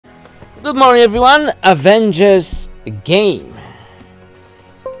Good morning, everyone. Avengers game.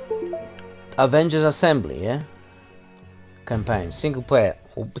 Avengers Assembly, yeah? Campaign, single player.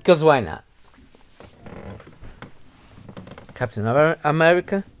 Because why not? Captain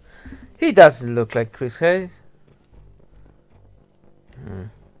America? He doesn't look like Chris Hayes.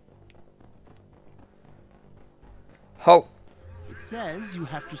 Hulk. It says you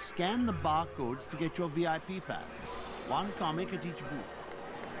have to scan the barcodes to get your VIP pass. One comic at each booth.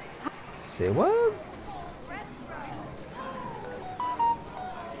 Say what?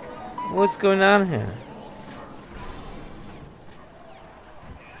 What's going on here?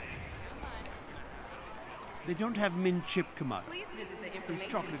 They don't have mint chip Kamala. Please visit the Is information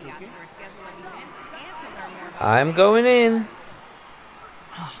chocolate kiosk okay? for a schedule of events and to learn more about I'm going in.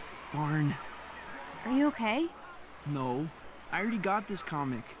 Darn. Are you okay? No. I already got this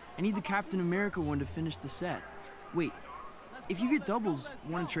comic. I need the Captain America one to finish the set. Wait. If you get doubles,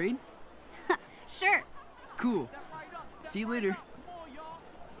 want to trade? Sure. Cool. See you later.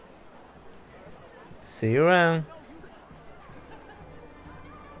 See you around.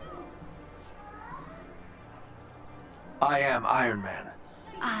 I am Iron Man.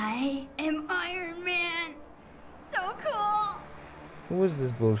 I am Iron Man. So cool. Who is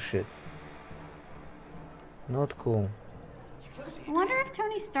this bullshit? Not cool. I wonder if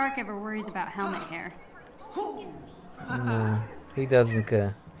Tony Stark ever worries about helmet hair. No, he doesn't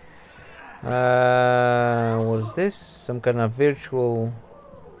care. What is this? Some kind of virtual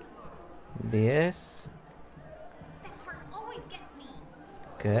BS. That part always gets me.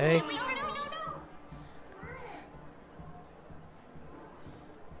 Okay. No.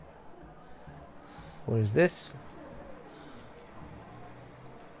 What is this?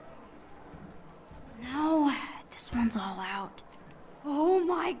 No, this one's all out. Oh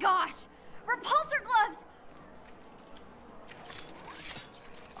my gosh! Repulsor gloves!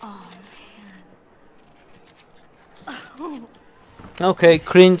 Oh man. Okay,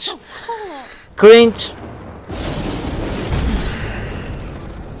 cringe. So cool. Cringe.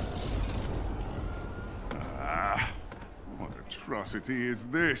 What atrocity is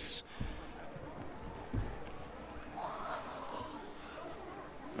this?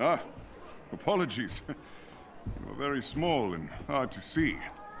 Apologies. You are very small and hard to see.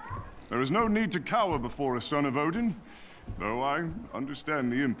 There is no need to cower before a son of Odin, though I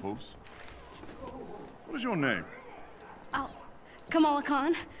understand the impulse. What is your name? Oh, Kamala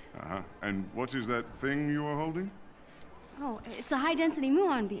Khan. And what is that thing you are holding? Oh, it's a high-density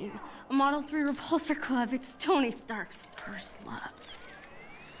muon beam. A Model 3 repulsor glove. It's Tony Stark's first love.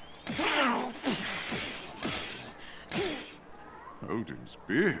 Odin's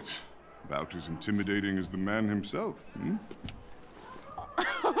beard. About as intimidating as the man himself, hmm?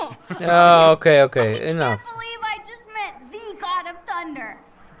 Oh, okay, enough. I can't believe I just met the God of Thunder.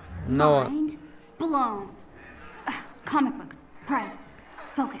 No. Mind blown. Comic books. Prize.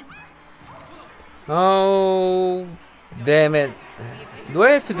 Focus. Oh, damn it. Do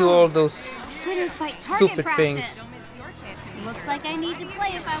I have to do all those Glitters fight target stupid practice. things? Looks like I need to play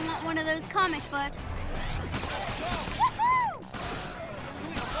if I want one of those comic books.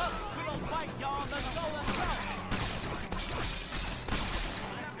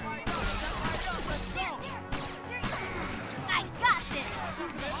 I got this.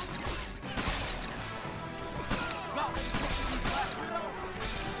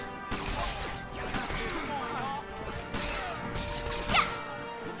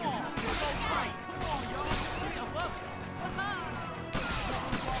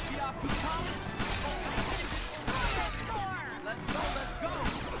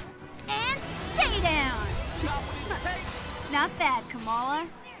 And stay down. Not bad, Kamala.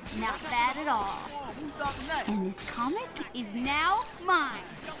 Not bad at all. And this comic is now mine.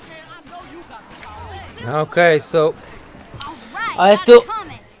 Okay, so All right, I have got a to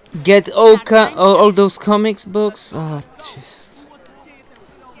comic. get all those comics books. Oh, Jesus.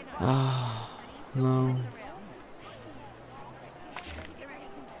 Ah, no.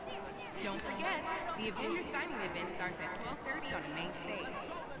 Don't forget, the Avengers signing event starts at 12:30 on the main stage.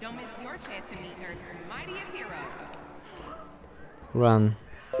 Don't miss your chance to meet Earth's mightiest hero. Run.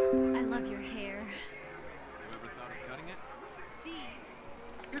 I love your hair.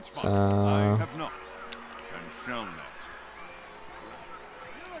 It's fine. I have not, and shall not.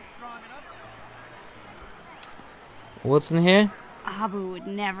 What's in here? Abu would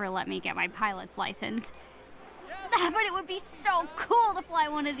never let me get my pilot's license. But it would be so cool to fly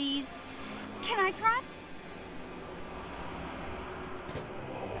one of these. Can I try?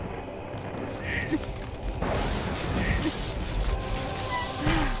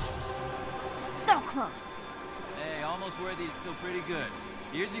 So close. Hey, almost worthy is still pretty good.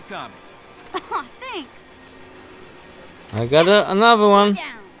 Here's your comic. Aw, thanks. I got another one.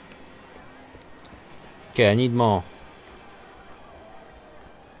 Down. Okay, I need more.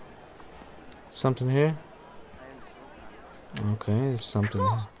 Something here? Okay, there's something Cool.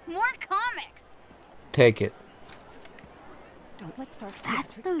 here. More comics. Take it. Don't let Stark's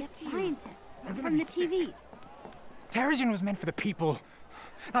That's those scientists from the Everybody's sick. TVs. Terrigen was meant for the people,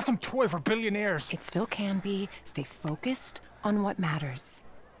 not some toy for billionaires. It still can be. Stay focused on what matters.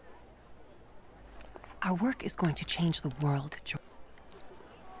 Our work is going to change the world, George.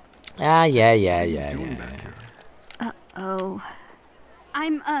 Ah, yeah. Uh-oh.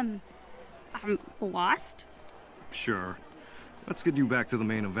 I'm lost. Sure. Let's get you back to the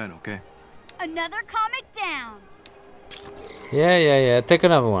main event, okay? Another comic down. Yeah. Take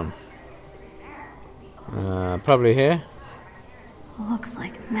another one. Probably here. Looks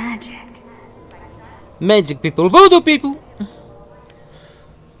like magic. Magic people, voodoo people.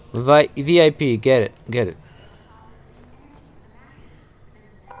 VIP, get it.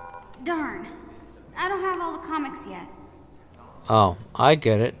 Darn. I don't have all the comics yet. Oh, I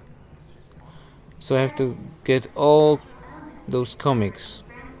get it. So I have to get all those comics.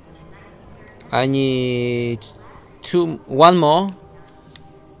 I need one more.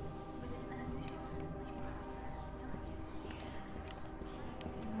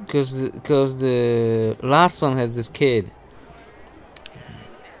 Because the last one has this kid.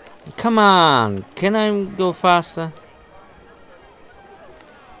 Come on, can I go faster?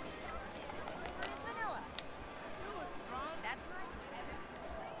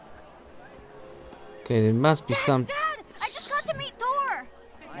 Okay, there must be some. Dad, I just got to meet Thor.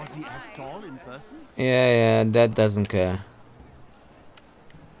 Was he as tall in person? Yeah, that doesn't care.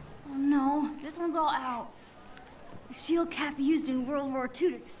 Oh no, this one's all out. The shield cap used in World War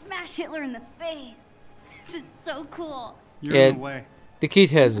II to smash Hitler in the face. This is so cool. You're Yeah. in the way. The kid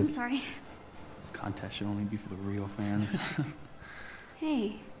has I'm it. sorry. This contest should only be for the real fans.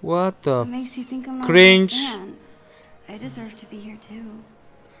 Hey, What the what makes you think I'm not cringe? a fan? I deserve to be here too.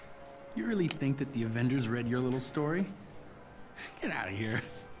 You really think that the Avengers read your little story? Get out of here.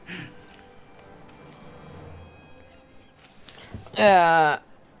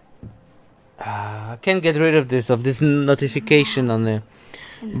 I can't get rid of this notification on the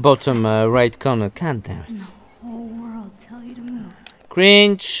bottom right corner. God damn it. And the whole world tell you to move.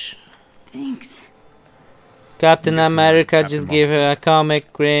 Cringe. Thanks. Captain Yes, America Captain just Marvel. gave her a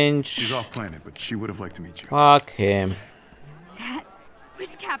comic. Cringe. She's off planet, but she would have liked to meet you. Fuck him. That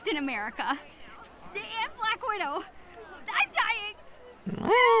was Captain America. And Black Widow. I'm dying.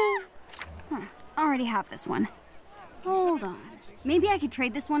 Huh, already have this one. Hold on. Maybe I could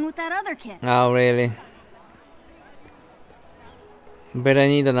trade this one with that other kid. Oh, really? But I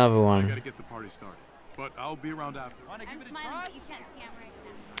need another I one. gotta get the party started, but I'll be around after. I'm smiling, but you can't see I'm right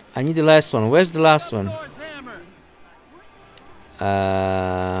now. I need the last one. Where's the last one?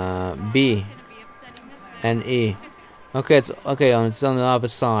 B and E. Okay, it's on the other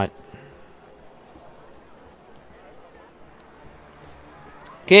side.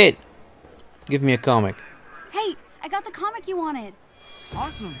 Kid, give me a comic. Hey, I got the comic you wanted.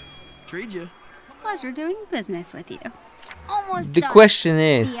 Awesome. Trade you. Pleasure doing business with you. Almost The done. question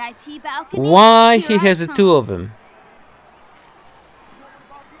is, VIP balcony. why here he I has the come. two of them?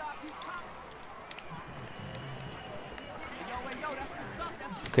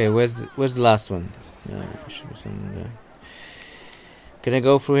 Okay, where's the last one? Should be something there. Can I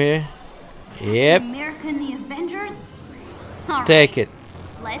go through here? Yep. America and the Avengers? All Take right, it.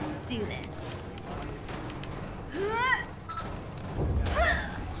 let's do this.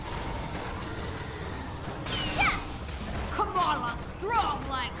 Yes! Kamala strong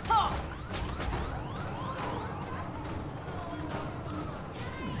like Hulk!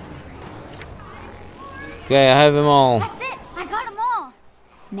 Okay, I have them all. That's it! I got them all!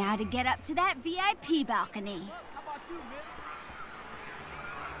 Now to get up to that VIP balcony.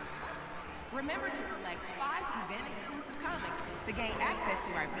 Remember to collect 5 event-exclusive comics to gain access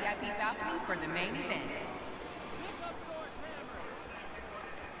to our VIP balcony for the main event.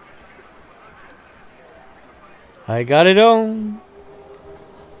 I got it on.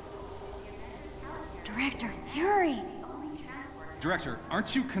 Director Fury! Director,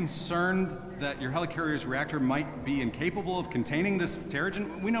 aren't you concerned that your helicarrier's reactor might be incapable of containing this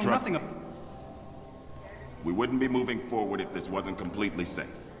Terrigen? We know Trust nothing me. of... We wouldn't be moving forward if this wasn't completely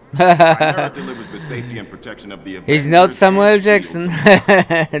safe. Primera delivers the safety and protection of the Avengers. He's not Samuel and Jackson.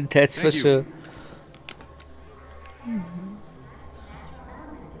 S.H.I.E.L.D. That's for Thank you. sure.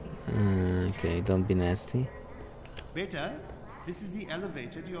 Okay, don't be nasty. Waiter, this is the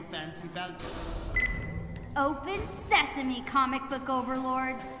elevator to your fancy balcony. Open sesame, comic book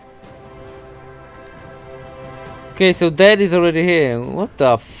overlords. Okay, so Dad is already here. What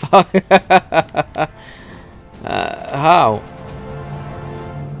the fuck? How?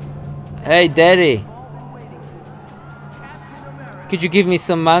 Hey, Daddy. Could you give me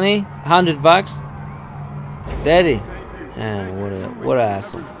some money? $100 bucks? Daddy. What an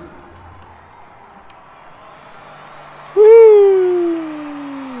asshole.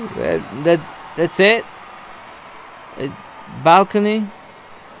 Woo! That's it? Balcony?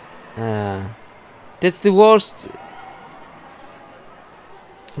 That's the worst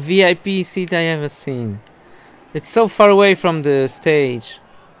VIP seat I ever seen. It's so far away from the stage.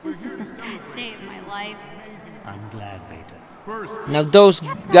 This is the best day of my life. I'm glad, Vader. Now those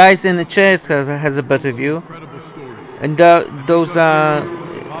guys in the chairs has a better view, and those are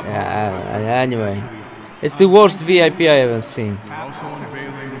anyway. It's the worst VIP I ever seen.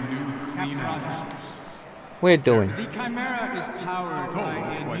 We're doing. The Chimera is powered by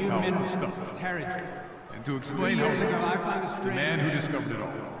a new mineral, TridentZ. And to explain how it works, the man who discovered it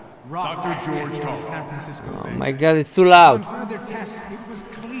all, Dr. George Thomas. San Francisco. Oh my God! It's too loud. On further tests, it was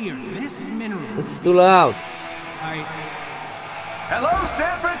clear this mineral. It's too loud. Hello,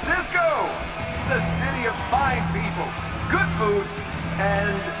 San Francisco! The city of fine people, good food,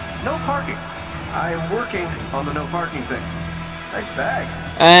 and no parking. I'm working on the no parking thing. Nice bag.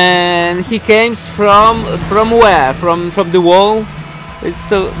 And he came from where? From the wall? It's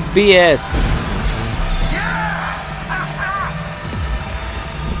so BS.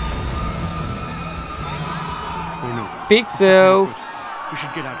 Pixels. We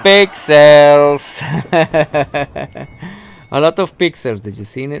should get out of Pixels. A lot of pixels. Did you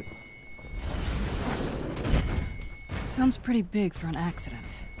see it? Sounds pretty big for an accident.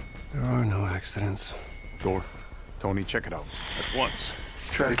 There are no accidents. Thor, Tony, check it out. At once.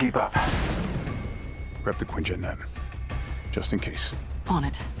 Try to keep up. Grab the Quinjet net. Just in case. On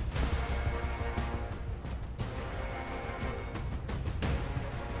it.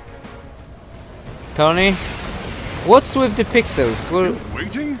 Tony? What's with the pixels?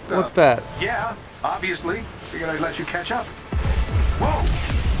 Waiting? What's that? Yeah, obviously. Figured I'd let you catch up.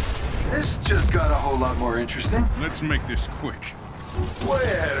 Whoa! This just got a whole lot more interesting. Let's make this quick. Way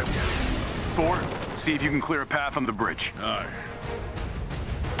ahead of you. Thor, see if you can clear a path on the bridge. Aye.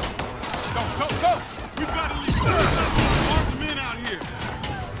 Go! We gotta leave. Armed men out here.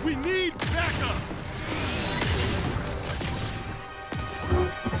 We need backup.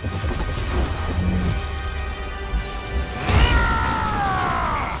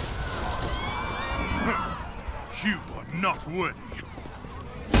 You are not worthy.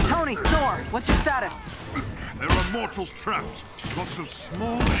 Tony, Thor, what's your status? There are mortals trapped. Lots of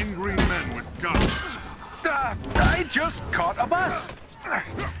small, angry men with guns. I just caught a bus.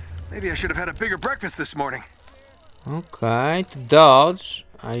 Maybe I should have had a bigger breakfast this morning. Okay, to dodge,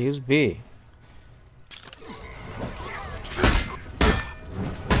 I use B.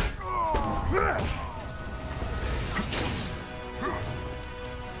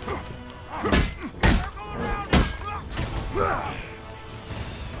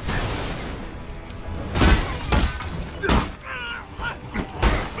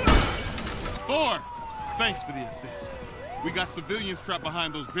 Thor! Thanks for the assist. We got civilians trapped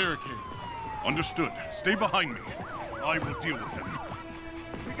behind those barricades. Understood. Stay behind me. I will deal with them.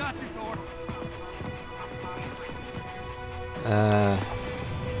 We got you, Thor.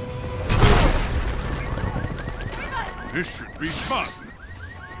 This should be fun.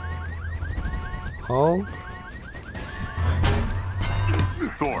 Hold.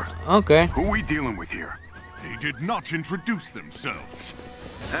 Thor. Okay. Who are we dealing with here? They did not introduce themselves.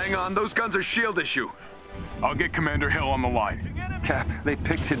 Hang on, those guns are shield issue. I'll get Commander Hill on the line. Cap, they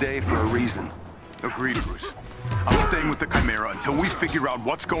picked today for a reason. Agreed, Bruce. I'm staying with the Chimera until we figure out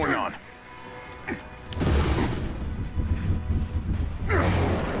what's going on.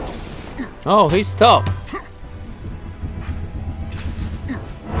 Oh, he stopped.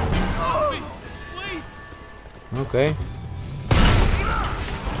 Okay.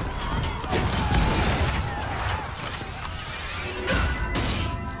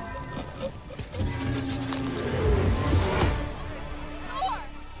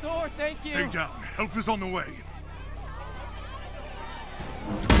 Thor, thank you. Stay down. Help is on the way.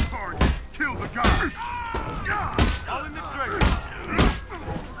 Hard. Kill the guys. All in the trigger.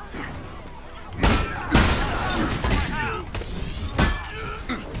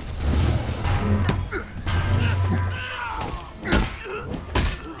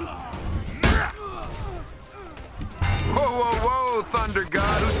 Whoa, Thunder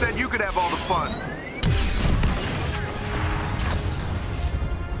God. Who said you could have all the fun?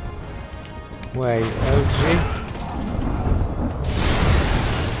 Wait, LG?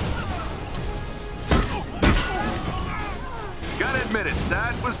 admit it,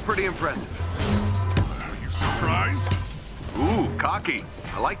 that was pretty impressive. Are you surprised? Ooh, cocky.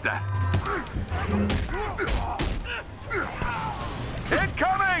 I like that.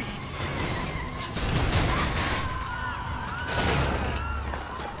 Incoming!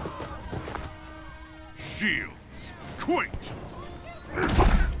 Shields, quick!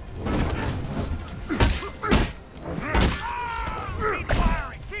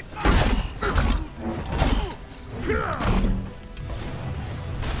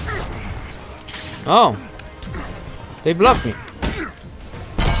 Oh, they blocked me.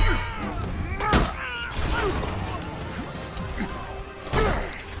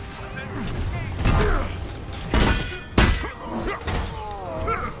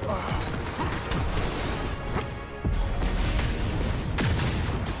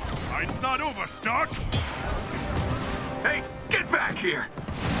 It's not over, Stark! Hey, get back here!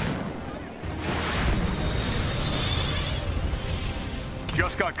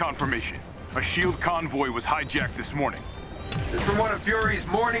 Just got confirmation. A SHIELD convoy was hijacked this morning. This from one of Fury's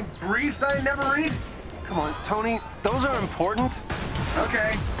morning briefs I never read? Come on, Tony, those are important.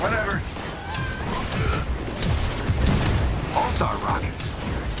 Okay, whatever. All-star rockets.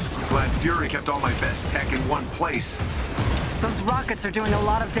 I'm glad Fury kept all my best tech in one place. Those rockets are doing a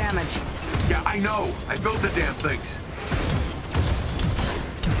lot of damage. Yeah, I know. I built the damn things.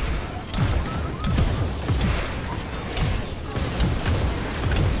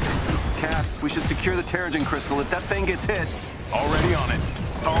 Cap, we should secure the Terrigen crystal if that thing gets hit. Already on it.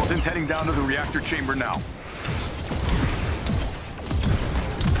 Tarleton's heading down to the reactor chamber now.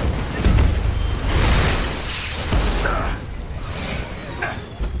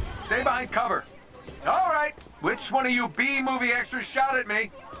 Stay behind cover. All right. Which one of you B-movie extras shot at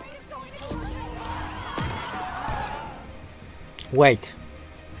me? Wait.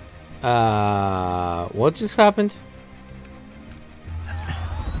 What just happened?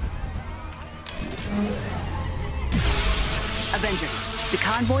 Avengers, the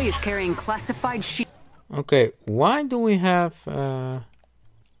convoy is carrying classified shield. Okay, why do we have no.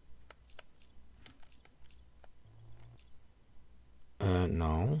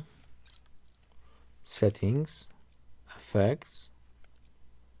 Settings, effects,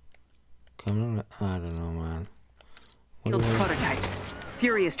 camera, I don't know, man. Shield prototypes.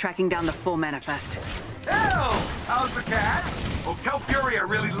 Fury is tracking down the full manifest. Hell! How's the cat? Oh, tell Fury I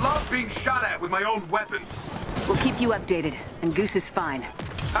really love being shot at with my own weapons. We'll keep you updated, and Goose is fine.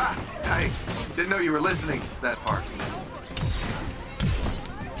 Ah, I didn't know you were listening to that part.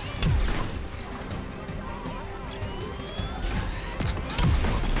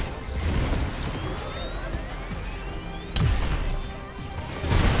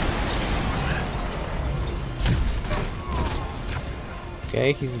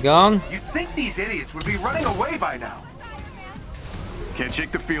 Okay, he's gone. You'd think these idiots would be running away by now. Can't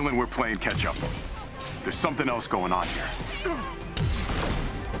shake the feeling we're playing catch-up. There's something else going on here.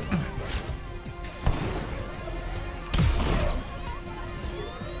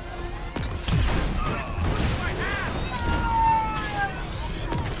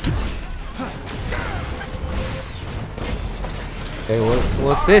 Okay,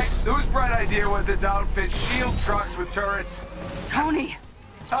 what's this? Whose bright idea was it to outfit shield trucks with turrets? Tony!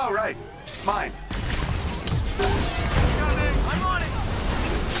 Oh, right. Mine. I'm on it!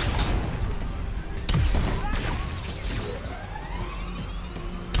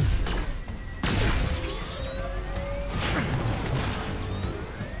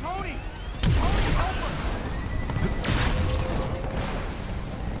 Tony!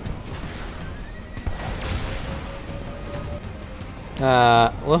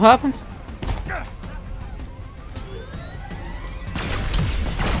 What happened?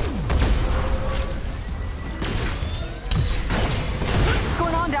 What's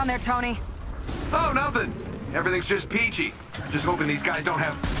going on down there, Tony? Oh, nothing. Everything's just peachy. Just hoping these guys don't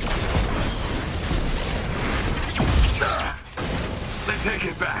have... They take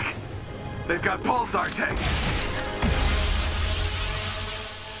it back. They've got pulsar tanks.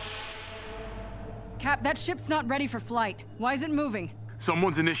 Cap, that ship's not ready for flight. Why is it moving?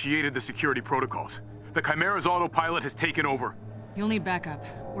 Someone's initiated the security protocols. The Chimera's autopilot has taken over. You'll need backup.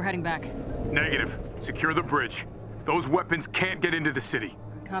 We're heading back. Negative. Secure the bridge. Those weapons can't get into the city.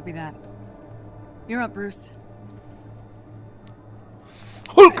 Copy that. You're up, Bruce.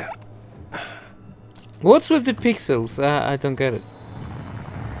 Hulk! What's with the pixels? I don't get it.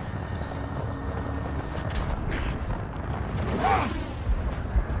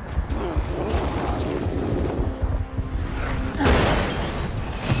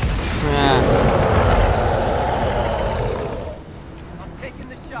 I'm taking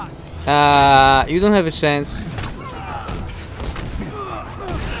the shot. You don't have a chance.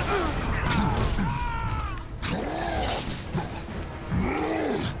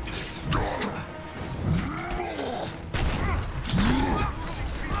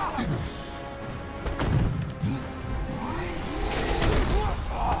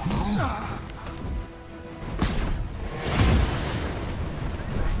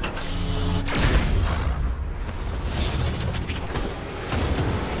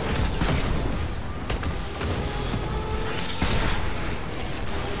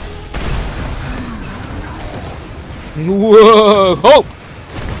 Whoa! Oh!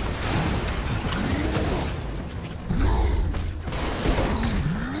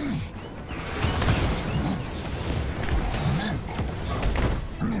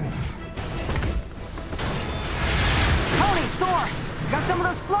 Tony, Thor, got some of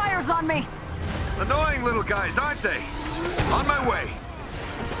those flyers on me. Annoying little guys, aren't they? On my way.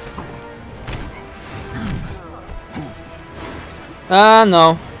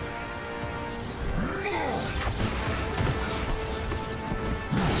 No.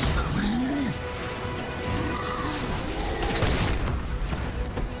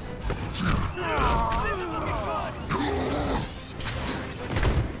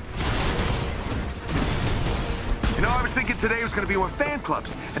 You know, I was thinking today was going to be more fan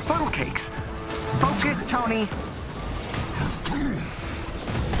clubs and funnel cakes. Focus, Tony.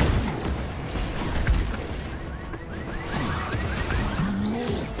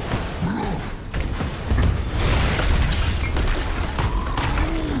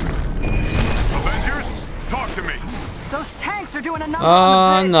 Avengers, talk to me. Those tanks are doing a number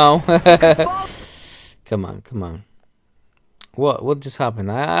on the bridge. No. Come on, come on. What just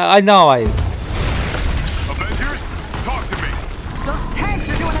happened? I know Avengers, talk to me. Those tanks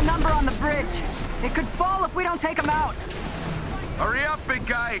are doing a number on the bridge. It could fall if we don't take them out. Hurry up, big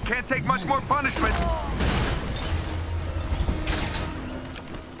guy. It can't take much more punishment.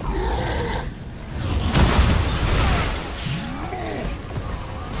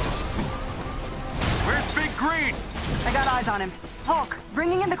 Where's Big Green? I got eyes on him. Hulk,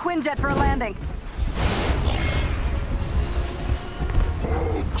 bringing in the Quinjet for a landing.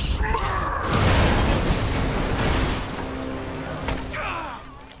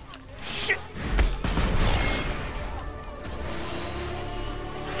 Shit!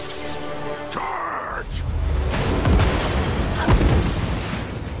 Charge!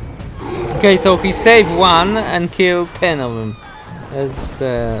 Okay, so he saved one and killed 10 of them. That's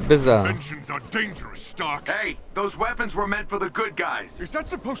bizarre. Inventions are dangerous, Stark. Hey, those weapons were meant for the good guys. Is that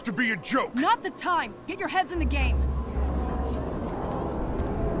supposed to be a joke? Not the time. Get your heads in the game.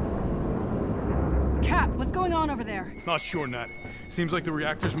 Cap, what's going on over there? Not sure, Nat. Seems like the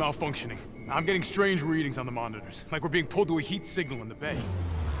reactor's malfunctioning. I'm getting strange readings on the monitors, like we're being pulled to a heat signal in the bay.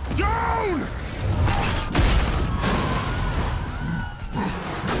 Down!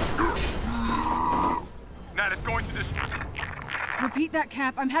 Nat, it's going to destroy. Repeat that,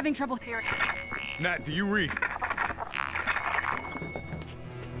 Cap. I'm having trouble hearing. Nat, do you read?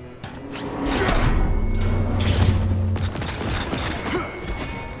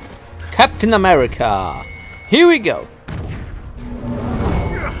 Captain America. Here we go.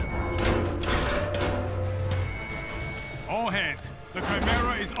 All hands. The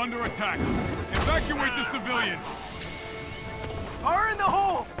Chimera is under attack. Evacuate the civilians. Fire in the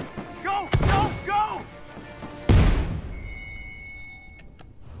hole! Go, go, go!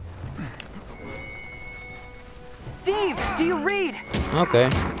 Steve, do you read? Okay.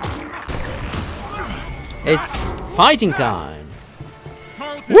 It's fighting time.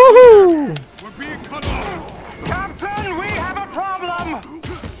 Woohoo! We're being cut off. Captain, we have a problem!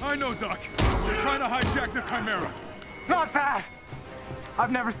 I know, Doc. They're trying to hijack the Chimera. Not fast!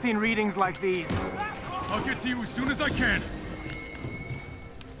 I've never seen readings like these. I'll get to you as soon as I can.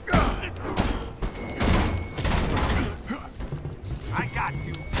 I got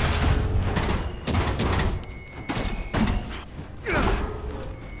you.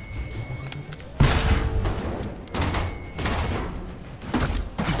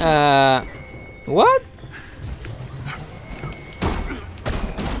 What?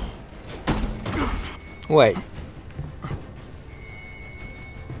 Wait.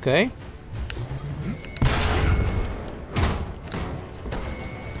 Okay.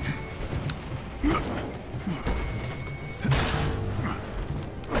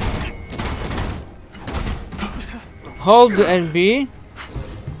 Hold the NB.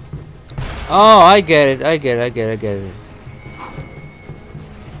 Oh, I get it. I get it.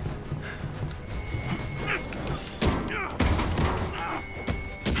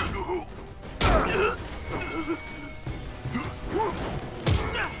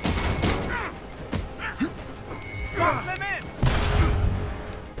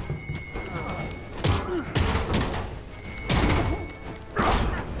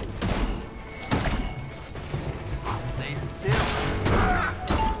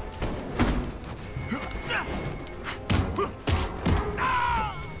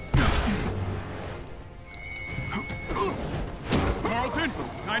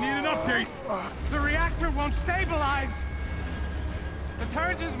 I need an update. The reactor won't stabilize. The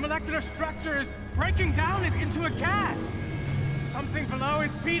turret's molecular structure is breaking down into a gas. Something below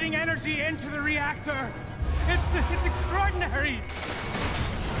is feeding energy into the reactor. It's extraordinary.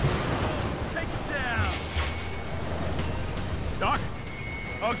 Take it down. Doc,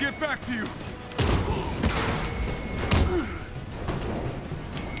 I'll get back to you.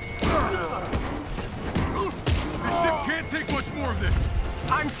 This ship can't take much more of this.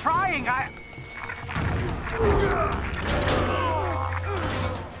 I'm trying.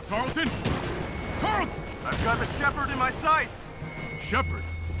 Carlton? Carlton! I've got the Shepherd in my sights. Shepherd?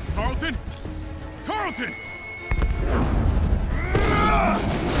 Carlton? Carlton!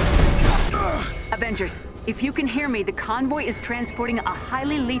 Avengers, if you can hear me, the convoy is transporting a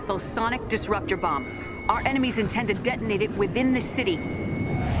highly lethal sonic disruptor bomb. Our enemies intend to detonate it within the city.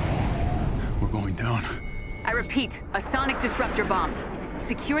 We're going down. I repeat, a sonic disruptor bomb.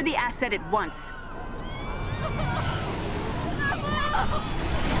 Secure the asset at once.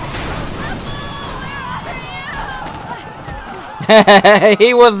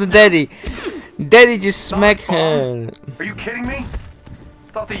 He was the daddy. Daddy just smacked her. Are you kidding me?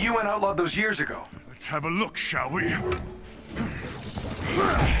 Thought the UN outlawed those years ago. Let's have a look, shall we?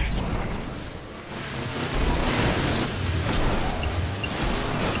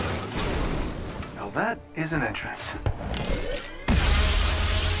 Now that is an entrance.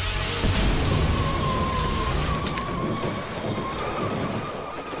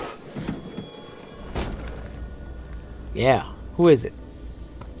 Yeah, who is it?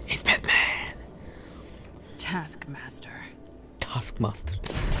 It's Batman. Taskmaster. Taskmaster.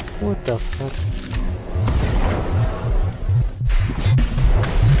 What the fuck?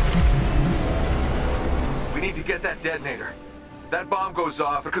 We need to get that detonator. That bomb goes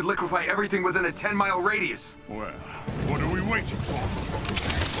off, it could liquefy everything within a 10-mile radius. Well, what are we waiting for?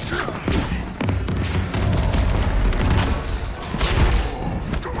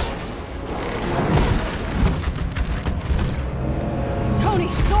 Tony,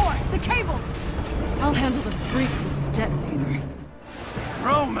 Thor, the cables! I'll handle the freak with the detonator.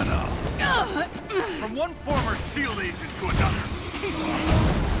 Romano! From one former SEAL agent to another.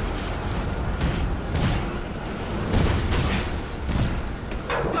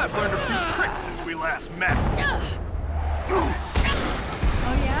 I've learned a few tricks since we last met.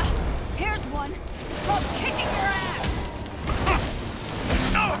 Oh yeah? Here's one. It's called kicking your ass!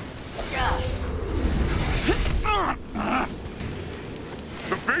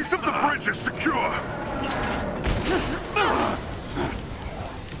 The base of the bridge is secure.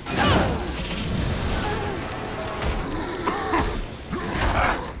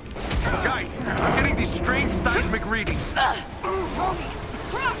 Guys, I'm getting these strange seismic readings. Tony,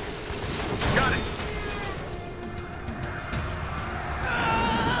 truck! Got it.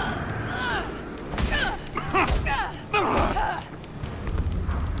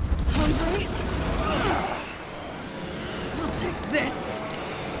 Hungry? I'll take this.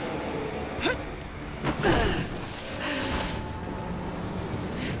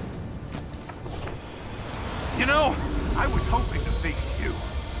 You know, I was hoping to face you.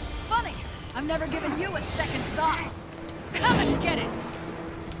 Funny, I've never given you a second thought. Come and get it!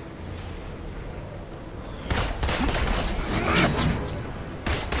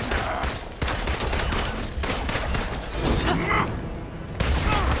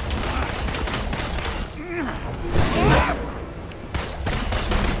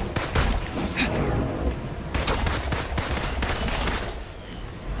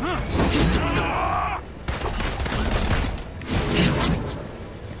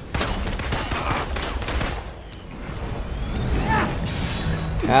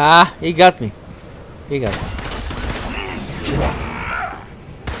 Ah, he got me. He got me.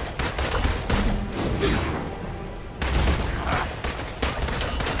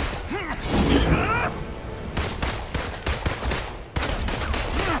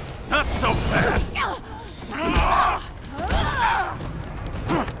 Not so fast.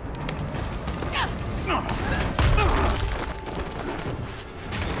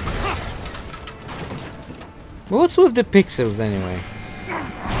 What's with the pixels anyway?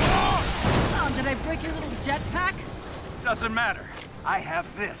 Oh, did I break your little jetpack? Doesn't matter. I have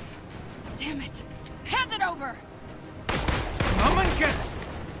this. Damn it. Hand it over! Come and get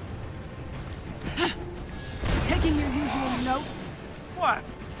it. Taking your usual notes? What?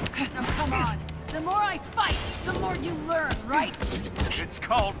 Now come on. The more I fight, the more you learn, right? It's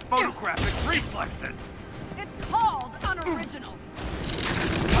called photographic reflexes. It's called unoriginal.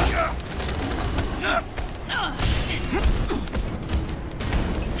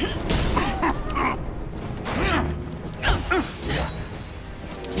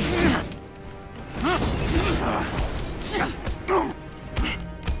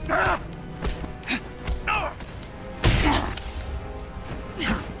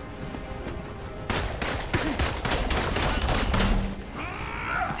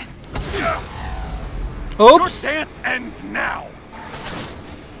 Oops. Your dance ends now.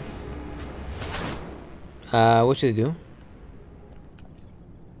 What should I do?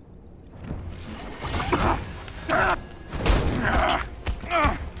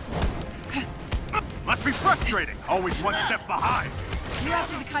 Must be frustrating. Always one step behind. You're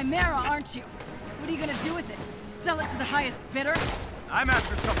after the Chimera, aren't you? What are you gonna do with it? Sell it to the highest bidder? I'm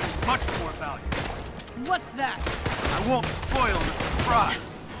after something much more valuable. What's that? I won't spoil the surprise.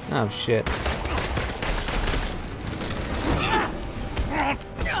 Oh shit.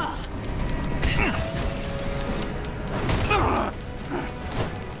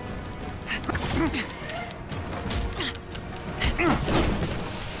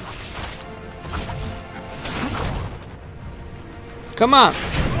 Come on.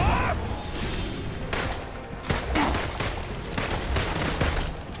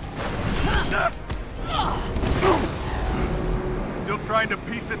 Still trying to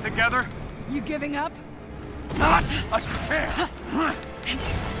piece it together? You giving up? Not a chance.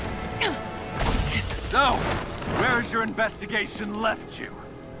 So, where's your investigation left you?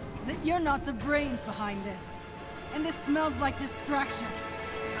 That you're not the brains behind this. And this smells like distraction.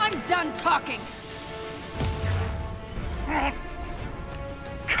 I'm done talking!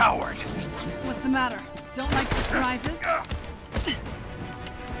 Coward! What's the matter? Don't like surprises?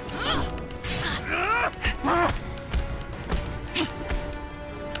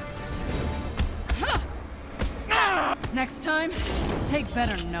 Next time, take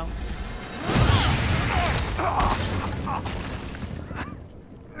better notes.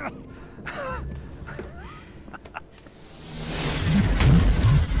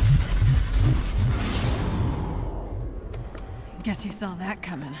 Guess you saw that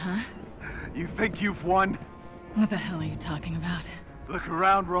coming, huh? You think you've won? What the hell are you talking about? Look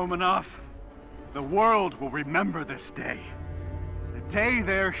around, Romanov. The world will remember this day. The day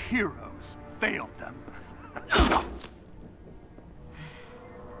their heroes failed them.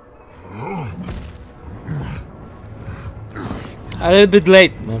 A little bit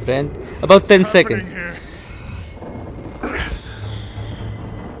late, my friend. About 10 seconds. The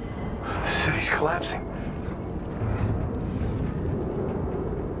city's collapsing.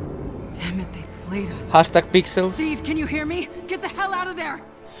 Damn it, they played us. Hashtag pixels. Steve, can you hear me? Get the hell out of there!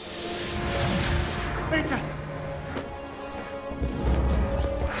 Nathan!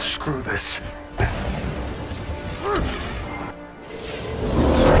 Screw this.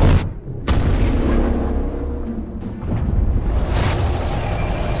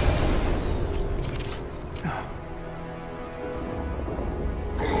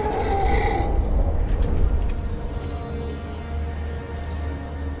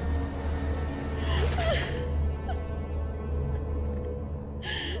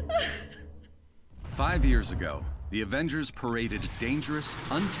 5 years ago, the Avengers paraded dangerous,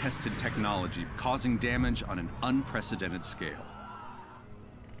 untested technology causing damage on an unprecedented scale.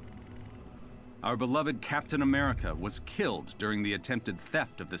 Our beloved Captain America was killed during the attempted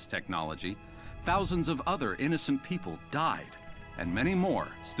theft of this technology. Thousands of other innocent people died, and many more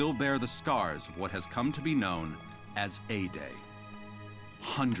still bear the scars of what has come to be known as A-Day.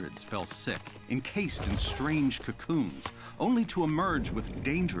 Hundreds fell sick, encased in strange cocoons, only to emerge with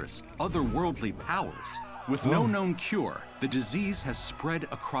dangerous, otherworldly powers. With no known cure, the disease has spread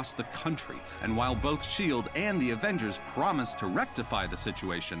across the country, and while both S.H.I.E.L.D. and the Avengers promised to rectify the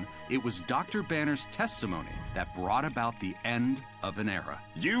situation, it was Dr. Banner's testimony that brought about the end of an era.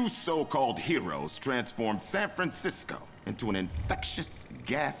 You so-called heroes transformed San Francisco into an infectious,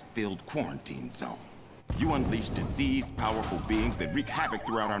 gas-filled quarantine zone. You unleashed diseased, powerful beings that wreak havoc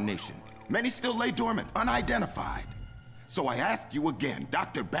throughout our nation. Many still lay dormant, unidentified. So I ask you again,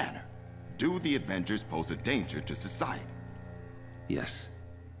 Dr. Banner, do the Avengers pose a danger to society? Yes.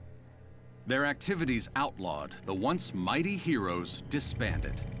 Their activities outlawed, the once mighty heroes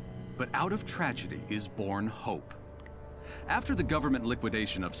disbanded. But out of tragedy is born hope. After the government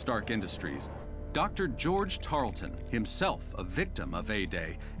liquidation of Stark Industries, Dr. George Tarleton, himself a victim of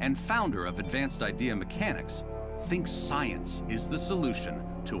A-Day and founder of Advanced Idea Mechanics, thinks science is the solution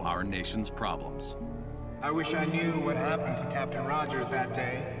to our nation's problems. I wish I knew what happened to Captain Rogers that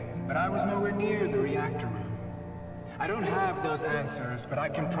day, but I was nowhere near the reactor room. I don't have those answers, but I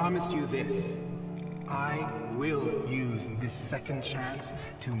can promise you this. I will use this second chance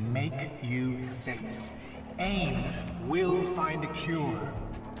to make you safe. AIM will find a cure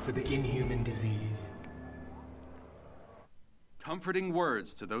for the inhuman disease. Comforting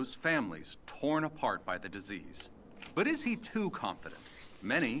words to those families torn apart by the disease. But is he too confident?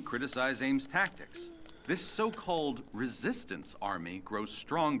 Many criticize AIM's tactics. This so-called resistance army grows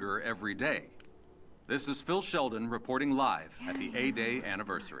stronger every day. This is Phil Sheldon reporting live at the A-Day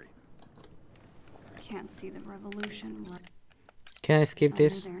anniversary. Can't see the revolution. Can I skip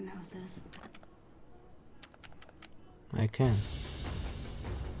this? Their noses. I can.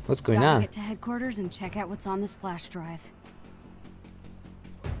 What's going Gotta on? get to headquarters and check out what's on this flash drive.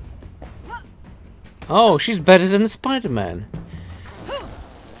 Oh, she's better than Spider-Man.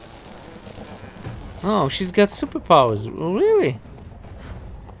 Oh, she's got superpowers. Oh, really?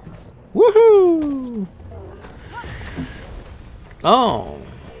 Woohoo! Oh,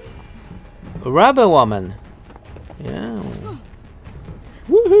 a rubber woman. Yeah.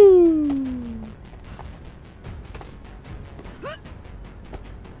 Woohoo!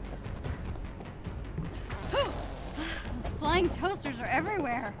 Those flying toasters are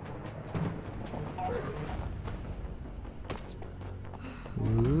everywhere.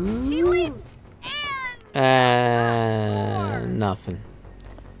 She leaps and nothing.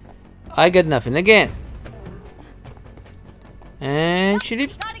 I got nothing again. And she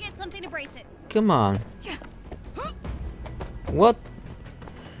leaps. Gotta get something to brace it. Come on. What?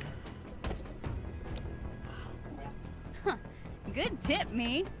 Huh. Good tip,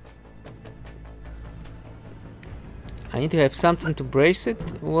 me. I need to have something to brace it?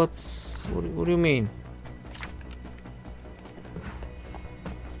 What do you mean?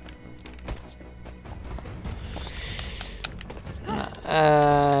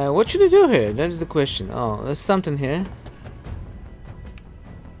 What should I do here? That is the question. Oh, there's something here.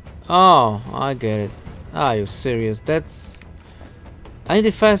 Oh, I get it. Are you serious? That's... I need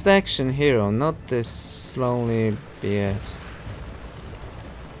a fast action hero, not this slowly BS.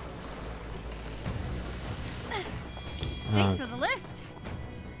 Thanks for the lift.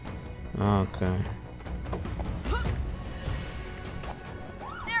 Okay.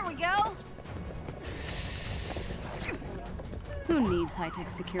 There we go. Who needs high-tech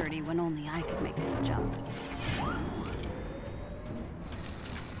security when only I could make this jump?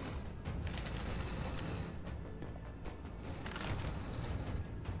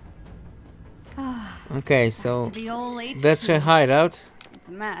 Okay, so To the old HQ. that's her hideout. It's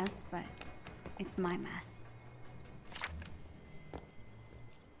a mess, but it's my mess.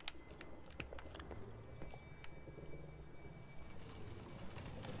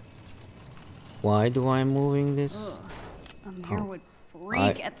 Why do I moving this? A mirror would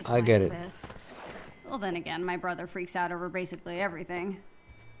I freak at the sight get of it. this. Well, then again, my brother freaks out over basically everything.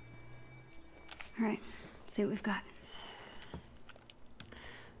 All right, let's see what we've got.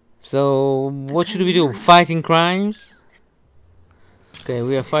 So what should we do? Fighting crimes? Okay,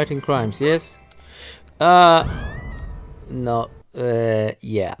 we are fighting crimes. Yes. No.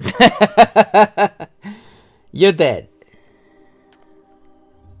 Yeah. You're dead.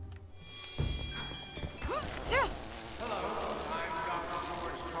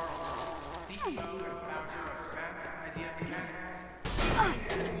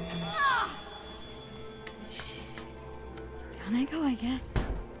 Down I go, I guess.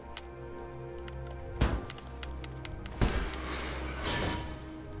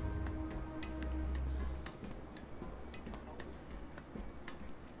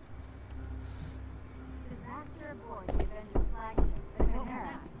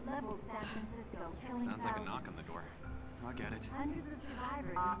 Sounds like a knock on the door. I'll get it.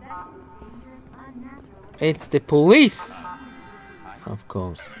 It's the police. Of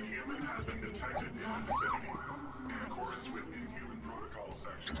course.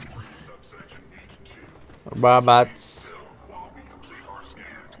 Robots.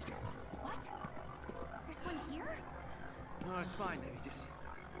 No, it's fine, baby. Just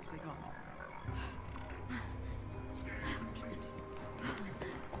stay calm.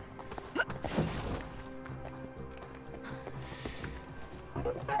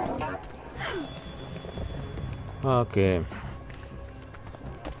 Okay.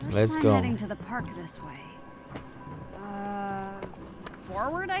 First Let's time go. heading to the park this way.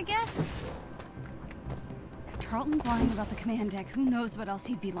 Forward, I guess? If Tarleton's lying about the command deck, who knows what else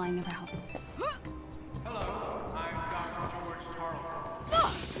he'd be lying about. Hello, I'm Dr. George Tarleton.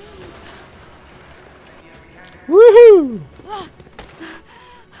 Woohoo!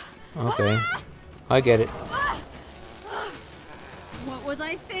 Okay. I get it. What was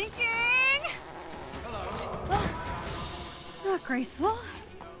I thinking? Not graceful,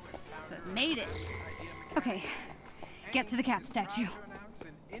 but made it. Okay, get to the Cap statue.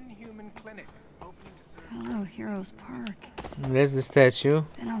 Hello, Heroes Park. There's the statue.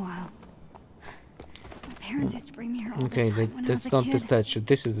 Been a while. My parents used to bring me here all Okay, the time when I was that's a not kid. the statue.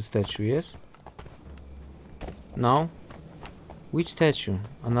 This is the statue, yes? No? Which statue?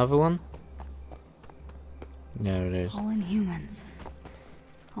 Another one? There it is. All Inhumans.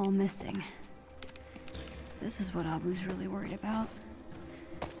 All missing. This is what Abu's really worried about.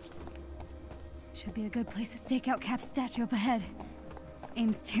 Should be a good place to stake out Cap's statue up ahead.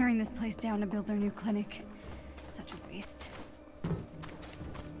 AIM's tearing this place down to build their new clinic. Such a waste.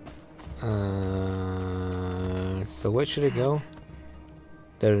 So where should I go?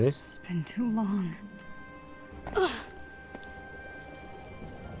 There it is. It's been too long.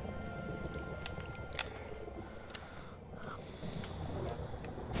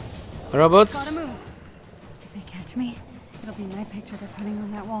 Robots. Gotta move. If they catch me, it'll be my picture they're putting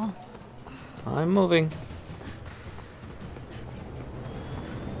on that wall. I'm moving.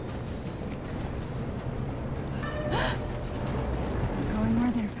 I'm going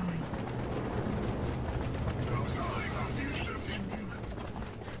where they're going.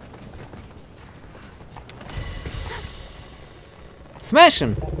 Smash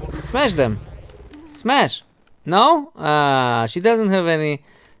him! Smash them! Smash! No? She doesn't have any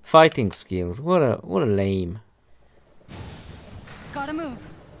fighting skills. What a lame. Gotta move.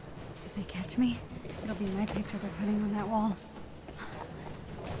 If they catch me, it'll be my picture they're putting on that wall.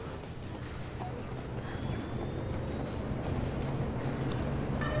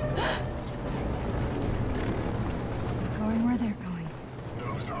 Going where they're going.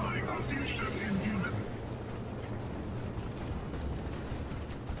 No sign of fugitive inhuman.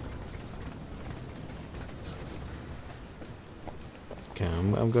 Okay,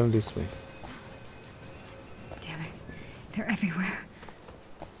 I'm going this way. Damn it. They're everywhere.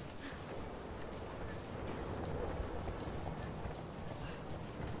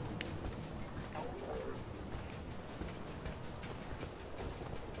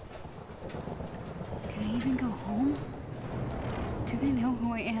 Can I even go home? Do they know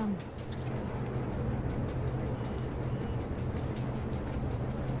who I am?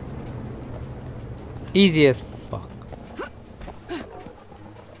 Easy as fuck.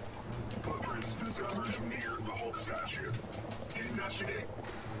 Footprints discovered near the whole statue. Investigate.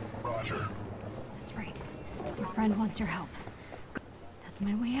 Roger. That's right. Your friend wants your help. That's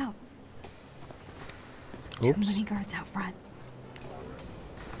my way out. Too Oops. many guards out front.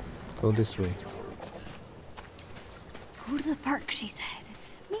 Go this way. Go to the park, she said.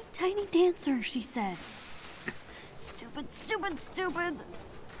 Meet Tiny Dancer, she said. Stupid, stupid, stupid.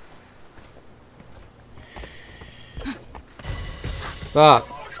 Fuck.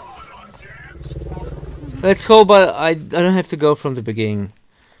 Let's hope I don't have to go from the beginning.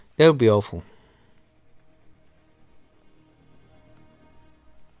 That would be awful.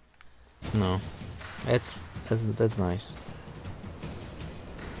 No. That's nice.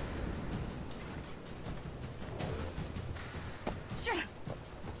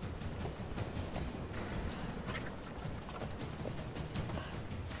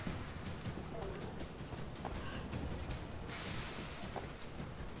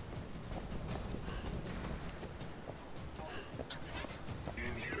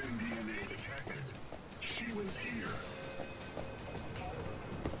 Inhuman DNA detected. She was here.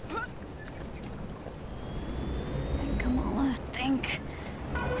 Kamala, think.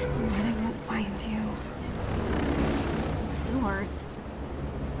 Somewhere they won't find you. Sewers.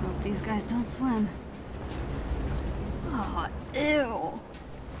 Hope these guys don't swim. Oh, ew.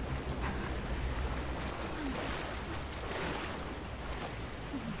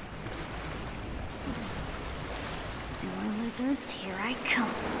 Sewer lizards, here I come.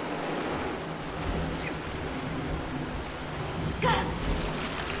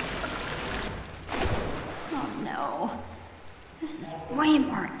 Oh no. This is way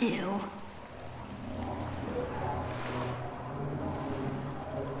more ew.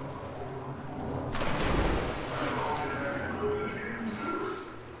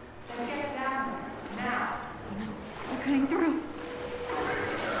 They're cutting through.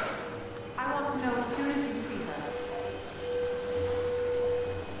 I want to know as soon as you see her.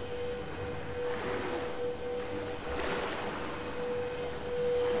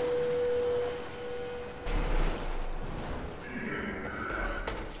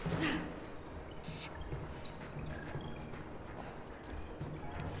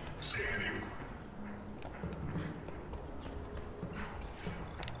 Scanning.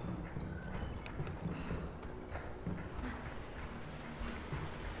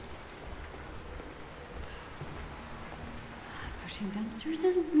 Pushing dumpsters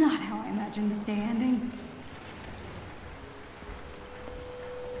is not how I imagined this day ending.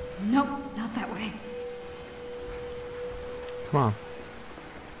 Nope, not that way. Come on.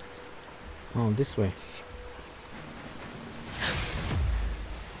 Oh, this way.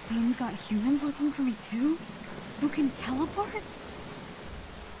 AIM's got humans looking for me too? Who can teleport?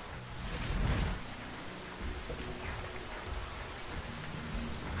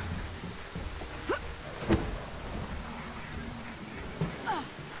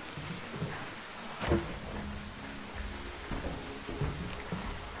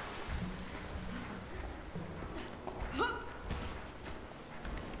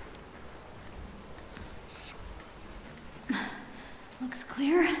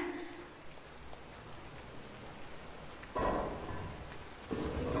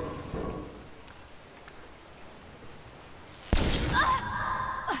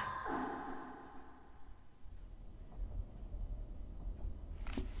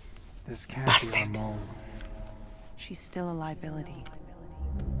 This can't be Ramon. She's still a liability.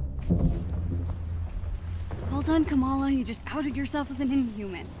 Well done, Kamala. You just outed yourself as an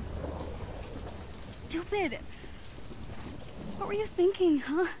inhuman. Stupid. What were you thinking,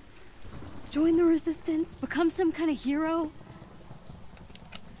 huh? Join the resistance? Become some kind of hero?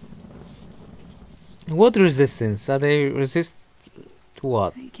 What resistance? Are they resist to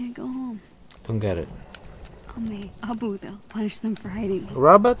what? You can't go home. Don't get it. May Abu, they'll punish them for hiding me.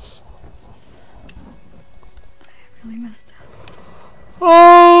 Robots? I really messed up.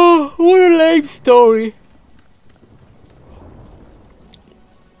 Oh, what a lame story.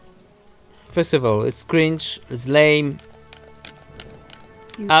 First of all, it's cringe, it's lame.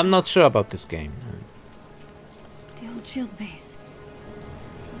 I'm not sure about this game. The old shield base.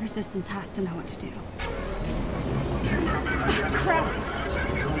 The resistance has to know what to do. Crap!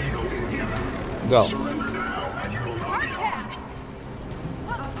 Go.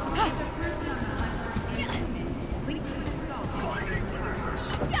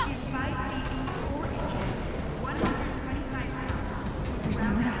 There's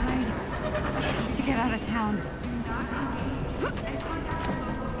nowhere to hide. I have to get out of town.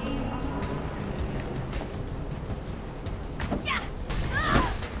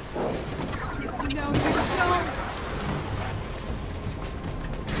 No, you don't.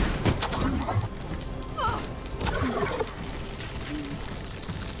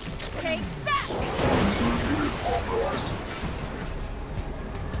 Take that!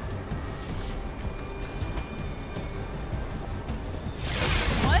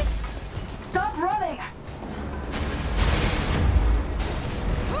 What? Stop running!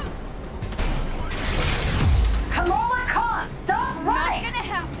 Kamala Khan, stop running! Not gonna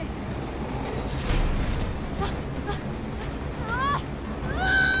happen.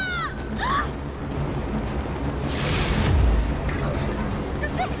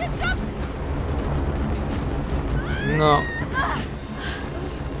 No. Is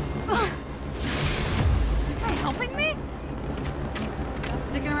that guy helping me? Not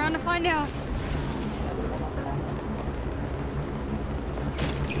sticking around to find out.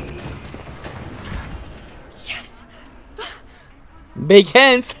 Yes. Big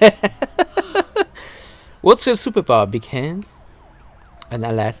hands. What's her superpower? Big hands? An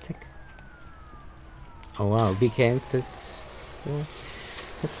elastic? Oh wow, big hands. That's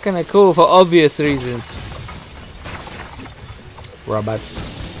kind of cool for obvious reasons.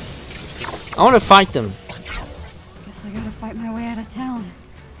 Robots. I want to fight them. Guess I gotta fight my way out of town.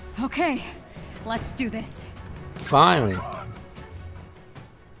 Okay, let's do this. Finally.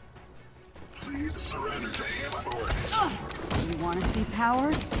 Please surrender to him, authority. You wanna see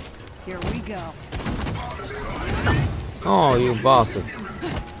powers? Here we go. Oh, you bastard.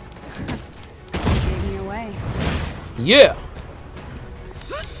 Gave me away. Yeah.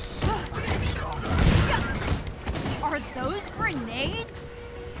 Are those grenades?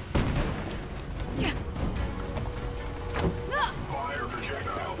 Yeah. Fire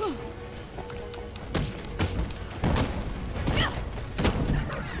projectiles.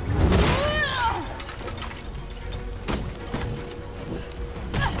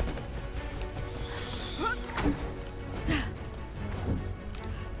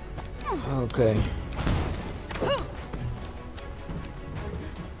 Okay.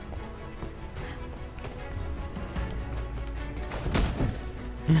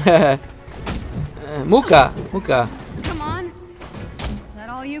 Muka. Come on. Is that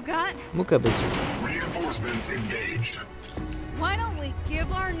all you got? Muka bitches. Reinforcements engaged. Why don't we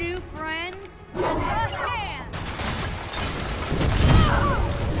give our new friends a hand?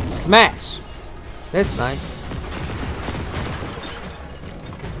 Smash. That's nice.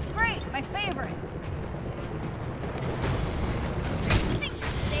 Great, my favorite. Think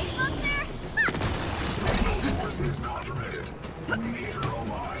safe up there? Force is not permitted. We need her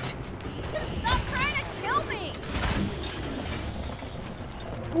alive. Stop trying to kill me!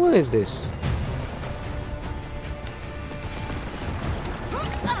 What is this?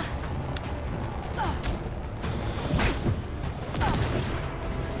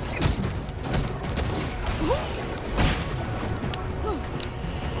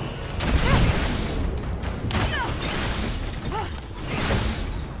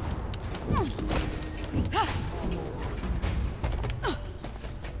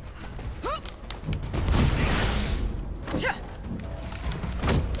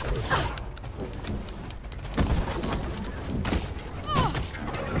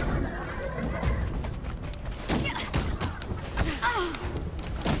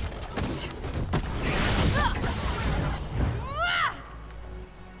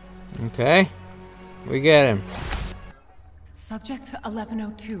 Okay, we get him. Subject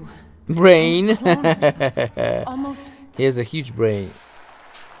 1102. Brain. Almost. He has a huge brain.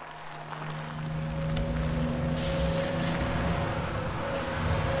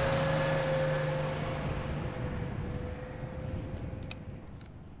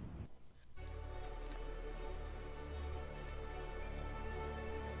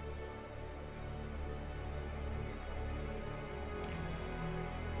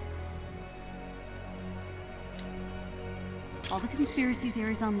 All the conspiracy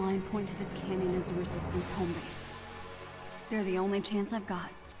theories online point to this canyon as the Resistance home base. They're the only chance I've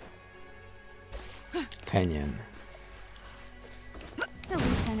got. Canyon. At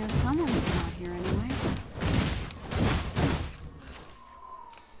least I know someone's been out here anyway.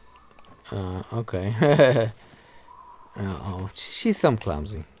 Okay. Oh, she's some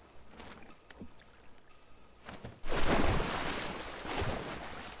clumsy.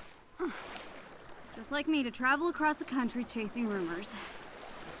 Just like me to travel across the country chasing rumors.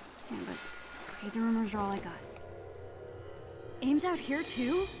 Yeah, but crazy rumors are all I got. Aim's out here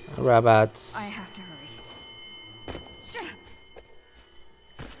too? Rabbits. I have to hurry.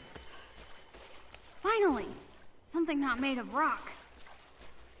 Finally! Something not made of rock.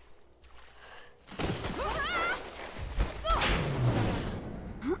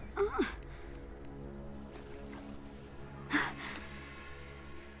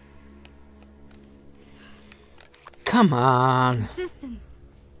 Come on. Resistance.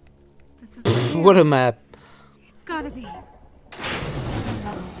 This is What a map. It's gotta be.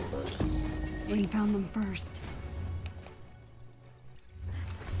 We found them first.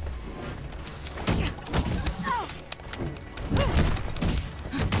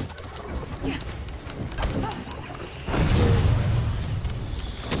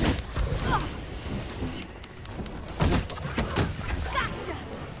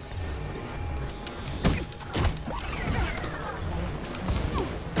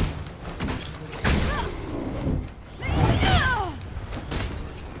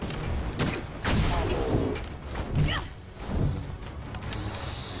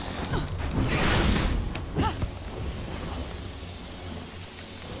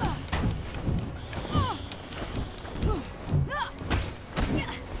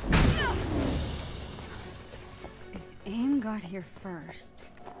 Got here first.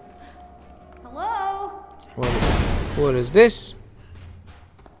 Hello? What is this?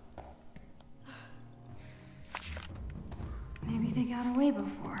 Maybe they got away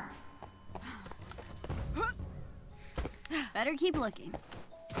before. Better keep looking.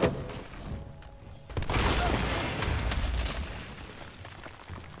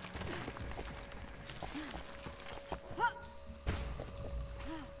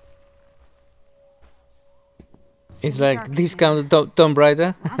 It's like discounted Tomb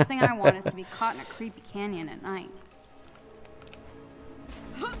Raider. Last thing I want is to be caught in a creepy canyon at night.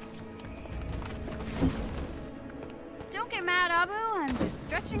 Don't get mad, Abu. I'm just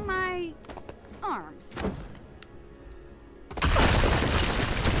stretching my arms.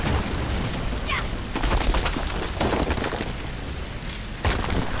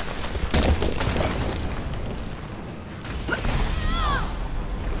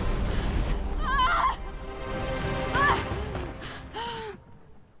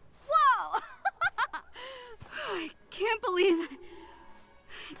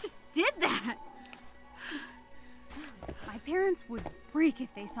 Would freak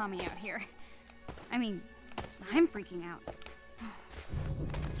if they saw me out here. I mean, I'm freaking out.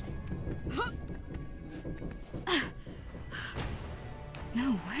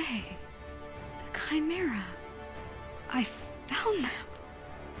 No way. The Chimera. I found them.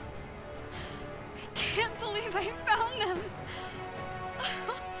 I can't believe I found them.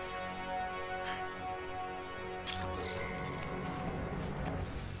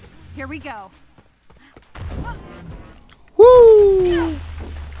 Here we go. Woo!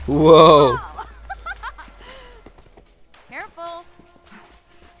 Whoa! Careful!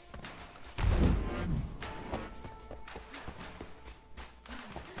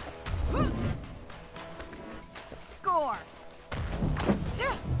 Score!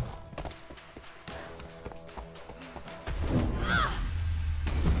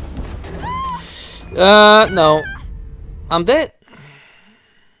 No. I'm dead.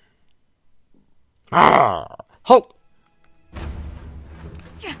 Halt!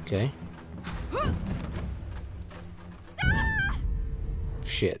 Okay.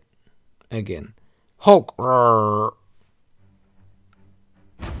 Shit. Again. Hulk!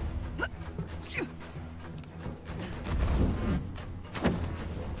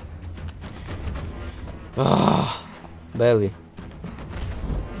 Ah, barely.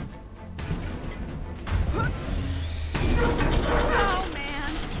 Oh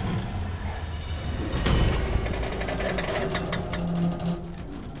man.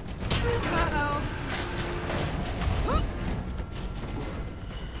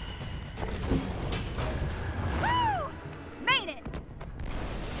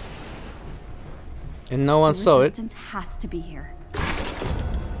 and no one saw it. Resistance has to be here.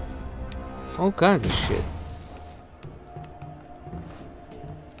 All kinds of shit.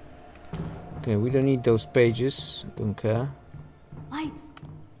 Okay, we don't need those pages. Don't care. Lights!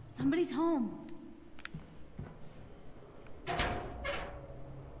 Somebody's home.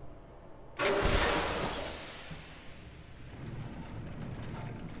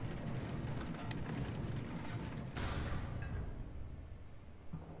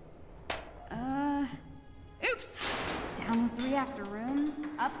 Oops! Down was the reactor room.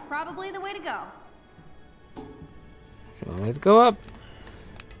 Up's probably the way to go. So let's go up.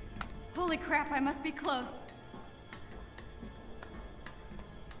 Holy crap, I must be close.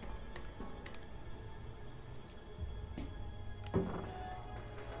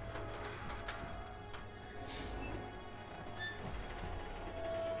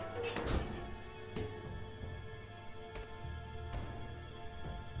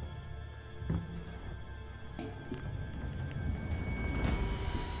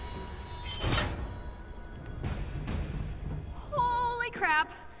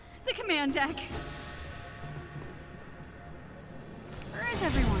 Crap! The command deck! Where is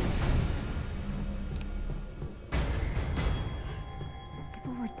everyone?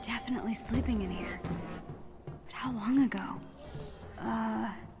 People were definitely sleeping in here. But how long ago?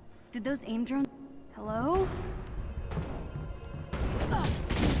 Did those AIM drones... Hello?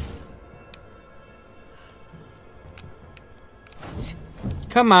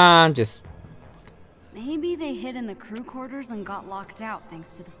 Come on, just... Maybe they hid in the crew quarters and got locked out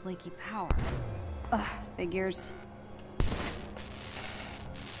thanks to the flaky power. Ugh, figures.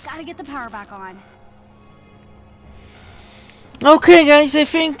 Gotta get the power back on. Okay, guys, I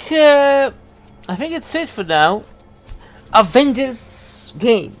think it's it for now. Avengers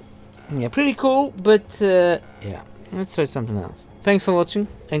game. Yeah, pretty cool, but yeah, let's try something else. Thanks for watching,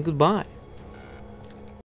 and goodbye.